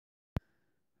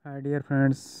Hi dear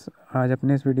friends, आज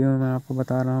अपने इस वीडियो में मैं आपको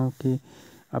बता रहा हूँ कि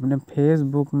अपने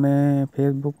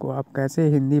फेसबुक को आप कैसे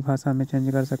हिंदी भाषा में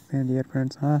चेंज कर सकते हैं। डियर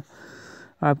फ्रेंड्स, हाँ,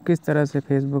 आप किस तरह से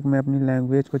फेसबुक में अपनी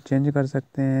लैंग्वेज को चेंज कर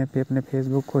सकते हैं, फिर अपने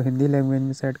फेसबुक को हिंदी लैंग्वेज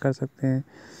में सेट कर सकते हैं।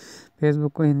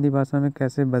 फेसबुक को हिंदी भाषा में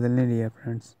कैसे बदलने डियर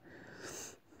फ्रेंड्स,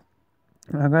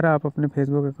 अगर आप अपने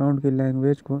फेसबुक अकाउंट की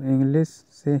लैंग्वेज को इंग्लिश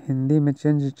से हिंदी में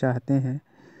चेंज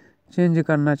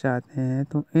करना चाहते हैं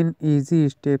तो इन इजी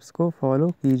स्टेप्स को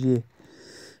फॉलो कीजिए।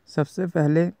 सबसे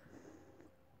पहले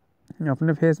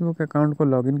अपने फेसबुक अकाउंट को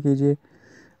लॉगिन कीजिए।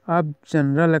 आप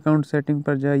जनरल अकाउंट सेटिंग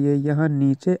पर जाइए। यहाँ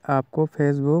नीचे आपको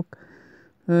फेसबुक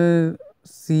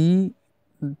सी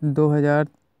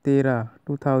 2013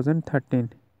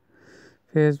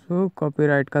 फेसबुक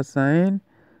कॉपीराइट का साइन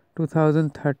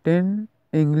 2013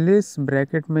 इंग्लिश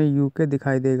ब्रैकेट में यूके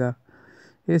दिखाई देगा।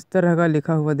 इस तरह का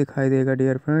लिखा हुआ दिखाई देगा।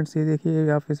 डियर फ्रेंड्स, ये देखिए,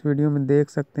 आप इस वीडियो में देख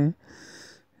सकते हैं,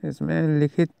 इसमें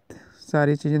लिखित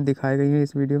सारी चीज़ें दिखाई गई हैं।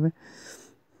 इस वीडियो में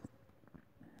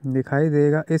दिखाई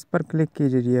देगा, इस पर क्लिक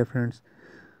कीजिए। डियर फ्रेंड्स,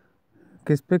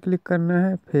 किस पे क्लिक करना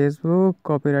है? फेसबुक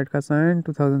कॉपीराइट का साइन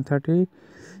 2030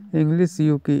 इंग्लिश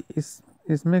यूके,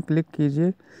 इसमें क्लिक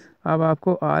कीजिए। अब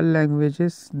आपको ऑल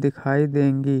लैंग्वेजेस दिखाई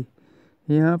देंगी।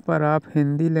 यहाँ पर आप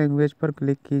हिंदी लैंग्वेज पर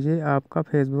क्लिक कीजिए। आपका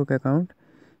फेसबुक अकाउंट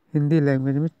हिंदी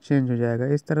लैंग्वेज में चेंज हो जाएगा।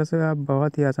 इस तरह से आप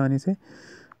बहुत ही आसानी से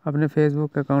अपने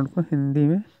फेसबुक अकाउंट को हिंदी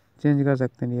में चेंज कर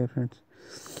सकते हैं। डियर फ्रेंड्स,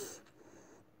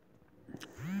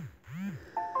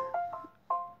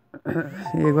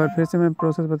 एक बार फिर से मैं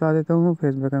प्रोसेस बता देता हूँ।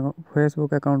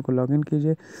 फेसबुक अकाउंट को लॉगिन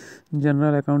कीजिए।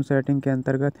 जनरल अकाउंट सेटिंग के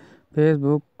अंतर्गत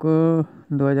फेसबुक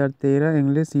 2013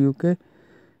 इंग्लिश यूके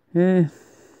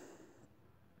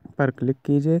पर क्लिक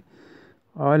कीजिए।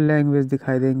 ऑल लैंग्वेज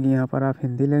दिखाई देंगी। यहाँ पर आप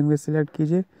हिंदी लैंग्वेज सेलेक्ट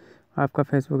कीजिए। आपका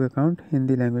फेसबुक अकाउंट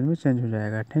हिंदी लैंग्वेज में चेंज हो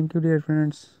जाएगा। Thank you dear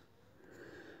friends.